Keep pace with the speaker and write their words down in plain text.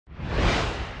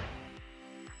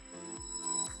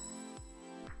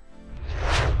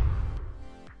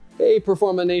Hey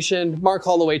Performa Nation, Mark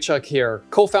Hollowaychuk here,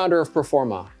 co-founder of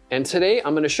Performa. And today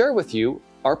I'm going to share with you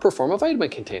our Performa vitamin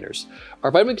containers.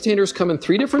 Our vitamin containers come in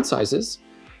 3 different sizes.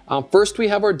 First we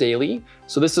have our daily,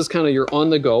 so this is kind of your on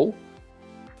the go.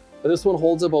 This one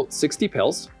holds about 60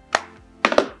 pills.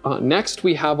 Next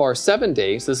we have our 7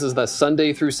 days. This is the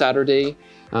Sunday through Saturday.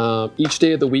 Each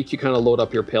day of the week you kind of load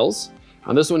up your pills.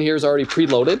 This one here is already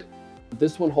preloaded.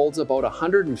 This one holds about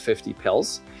 150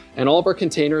 pills. And all of our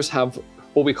containers have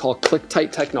what we call click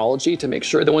tight technology to make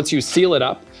sure that once you seal it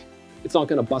up, it's not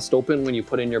going to bust open when you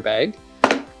put in your bag.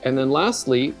 And then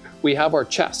lastly, we have our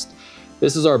chest.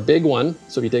 This is our big one.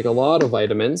 So if you take a lot of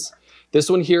vitamins, this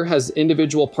one here has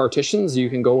individual partitions. You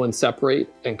can go and separate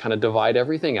and kind of divide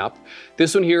everything up.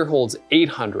 This one here holds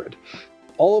 800.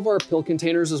 All of our pill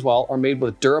containers as well are made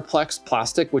with Duraplex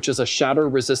plastic, which is a shatter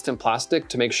resistant plastic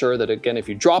to make sure that, again, if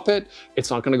you drop it, it's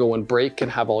not going to go and break and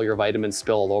have all your vitamins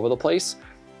spill all over the place.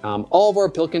 All of our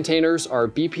pill containers are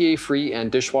BPA free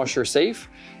and dishwasher safe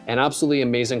and absolutely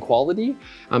amazing quality.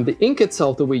 The ink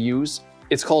itself that we use,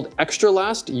 it's called Extra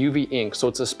Last UV ink. So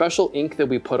it's a special ink that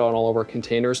we put on all of our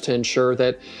containers to ensure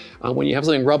that when you have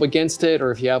something rub against it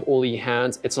or if you have oily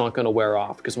hands, it's not going to wear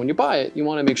off. Because when you buy it, you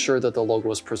want to make sure that the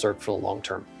logo is preserved for the long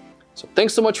term. So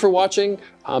thanks so much for watching.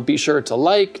 Be sure to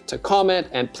like, to comment,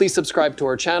 and please subscribe to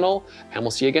our channel, and we'll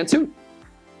see you again soon.